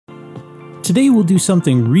Today we'll do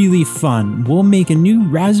something really fun. We'll make a new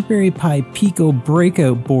Raspberry Pi Pico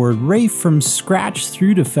Breakout board right from scratch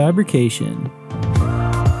through to fabrication.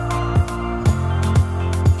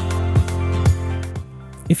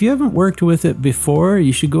 If you haven't worked with it before,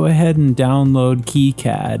 you should go ahead and download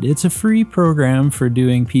KiCad. It's a free program for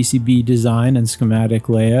doing PCB design and schematic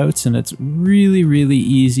layouts, and it's really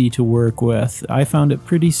easy to work with. I found it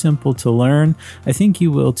pretty simple to learn. I think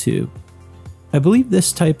you will too. I believe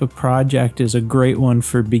this type of project is a great one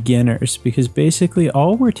for beginners because basically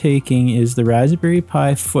all we're taking is the Raspberry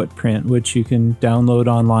Pi footprint, which you can download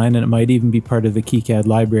online, and it might even be part of the KiCad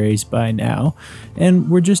libraries by now, and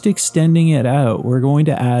we're just extending it out. We're going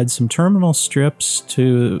to add some terminal strips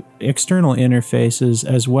to external interfaces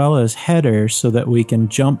as well as headers so that we can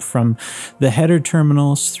jump from the header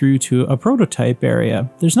terminals through to a prototype area.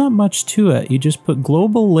 There's not much to it. You just put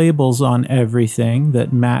global labels on everything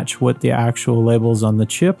that match what the actual labels on the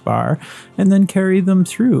chip are, and then carry them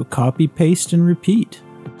through. Copy, paste, and repeat.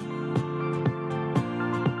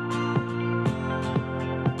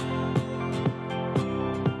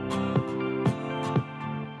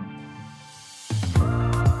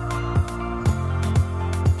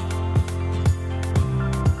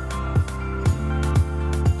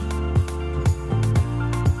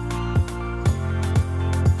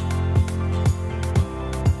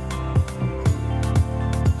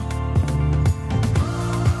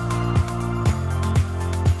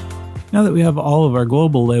 Now that we have all of our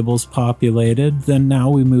global labels populated, then now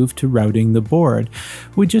we move to routing the board.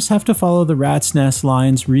 We just have to follow the rat's nest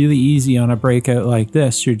lines really easy on a breakout like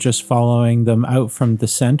this. You're just following them out from the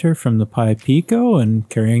center from the Pi Pico and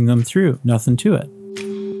carrying them through. Nothing to it.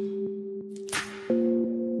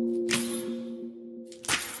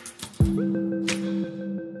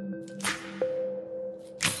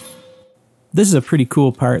 This is a pretty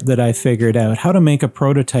cool part that I figured out, how to make a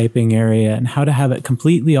prototyping area and how to have it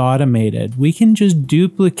completely automated. We can just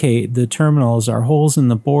duplicate the terminals, our holes in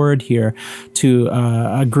the board here, to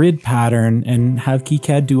a grid pattern and have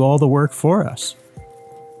KiCad do all the work for us.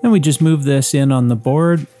 And we just move this in on the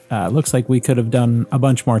board. Looks like we could have done a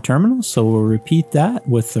bunch more terminals, so we'll repeat that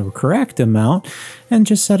with the correct amount and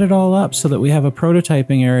just set it all up so that we have a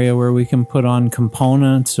prototyping area where we can put on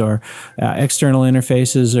components or external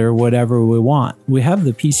interfaces or whatever we want. We have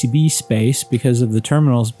the PCB space because of the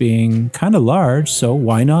terminals being kind of large, so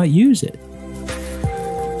why not use it?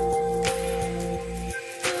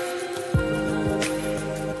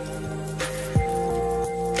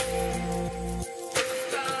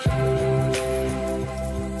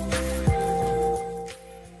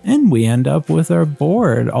 And we end up with our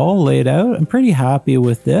board all laid out. I'm pretty happy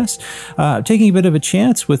with this. Taking a bit of a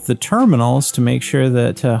chance with the terminals to make sure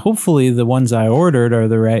that hopefully the ones I ordered are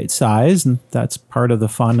the right size, and that's part of the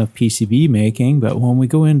fun of PCB making. But when we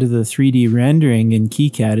go into the 3D rendering in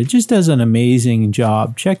KiCad, it just does an amazing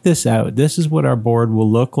job. Check this out. This is what our board will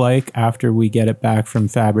look like after we get it back from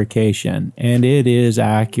fabrication, and it is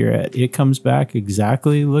accurate. It comes back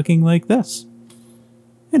exactly looking like this.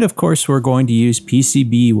 And of course, we're going to use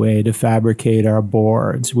PCBWay to fabricate our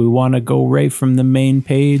boards. We want to go right from the main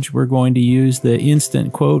page. We're going to use the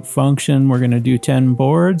instant quote function. We're going to do 10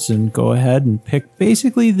 boards and go ahead and pick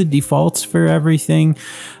basically the defaults for everything.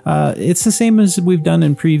 It's the same as we've done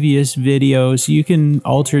in previous videos. You can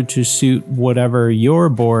alter to suit whatever your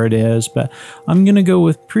board is, but I'm going to go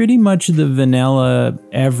with pretty much the vanilla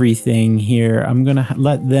everything here. I'm going to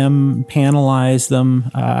let them panelize them.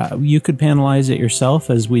 You could panelize it yourself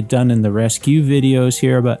as we've done in the rescue videos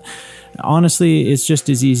here, but honestly, it's just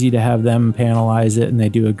as easy to have them panelize it, and they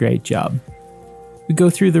do a great job. We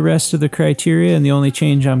go through the rest of the criteria, and the only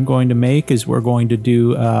change I'm going to make is we're going to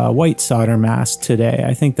do a white solder mask today.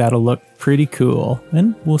 I think that'll look pretty cool,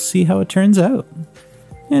 and we'll see how it turns out.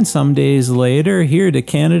 And some days later, here to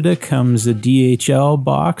Canada comes a DHL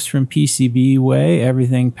box from PCBWay.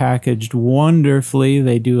 Everything packaged wonderfully.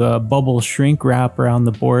 They do a bubble shrink wrap around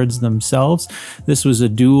the boards themselves. This was a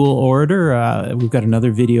dual order. We've got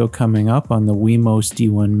another video coming up on the Wemos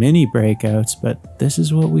D1 Mini breakouts, but this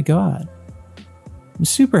is what we got. I'm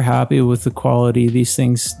super happy with the quality of these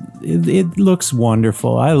things. It looks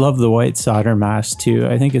wonderful. I love the white solder mask too.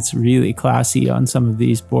 I think it's really classy on some of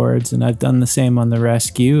these boards, and I've done the same on the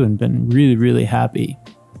Rescue and been really happy.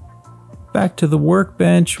 Back to the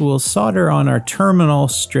workbench, we'll solder on our terminal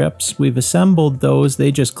strips. We've assembled those, they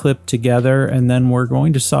just clip together, and then we're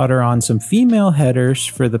going to solder on some female headers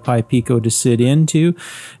for the Pi Pico to sit into,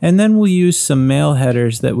 and then we'll use some male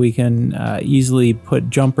headers that we can easily put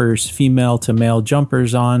jumpers, female to male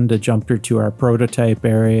jumpers on to jumper to our prototype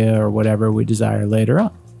area or whatever we desire later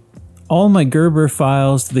on. All my Gerber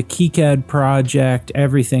files, the KiCad project,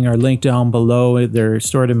 everything are linked down below. They're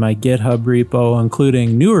stored in my GitHub repo,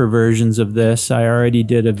 including newer versions of this. I already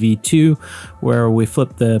did a V2 where we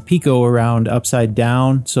flip the Pico around upside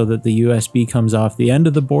down so that the USB comes off the end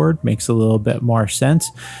of the board. Makes a little bit more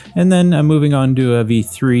sense. And then I'm moving on to a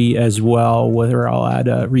V3 as well, where I'll add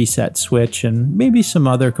a reset switch and maybe some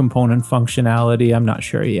other component functionality. I'm not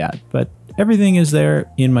sure yet, but everything is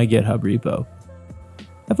there in my GitHub repo.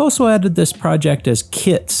 I've also added this project as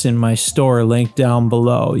kits in my store linked down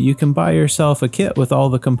below. You can buy yourself a kit with all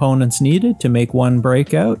the components needed to make one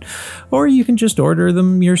breakout, or you can just order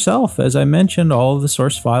them yourself. As I mentioned, all of the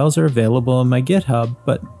source files are available in my GitHub,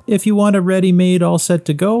 but if you want a ready-made all set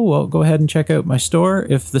to go, well, go ahead and check out my store.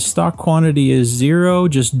 If the stock quantity is 0,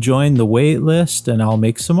 just join the wait list and I'll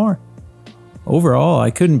make some more. Overall,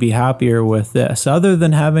 I couldn't be happier with this. Other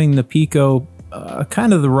than having the Pico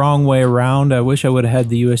kind of the wrong way around. I wish I would have had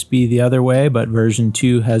the USB the other way, but version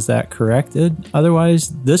 2 has that corrected. Otherwise,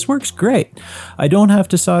 this works great. I don't have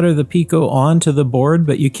to solder the Pico onto the board,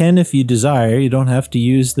 but you can if you desire. You don't have to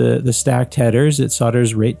use the stacked headers. It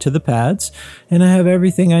solders right to the pads. And I have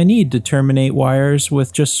everything I need to terminate wires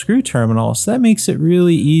with just screw terminals. That makes it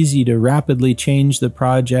really easy to rapidly change the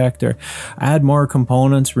project or add more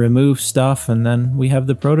components, remove stuff, and then we have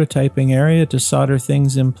the prototyping area to solder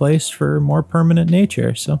things in place for more permanent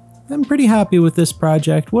nature. So I'm pretty happy with this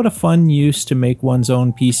project. What a fun use to make one's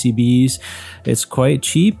own PCBs. It's quite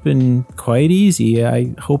cheap and quite easy.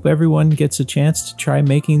 I hope everyone gets a chance to try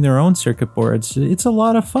making their own circuit boards. It's a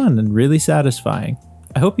lot of fun and really satisfying.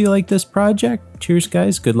 I hope you like this project. Cheers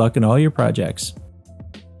guys, good luck in all your projects.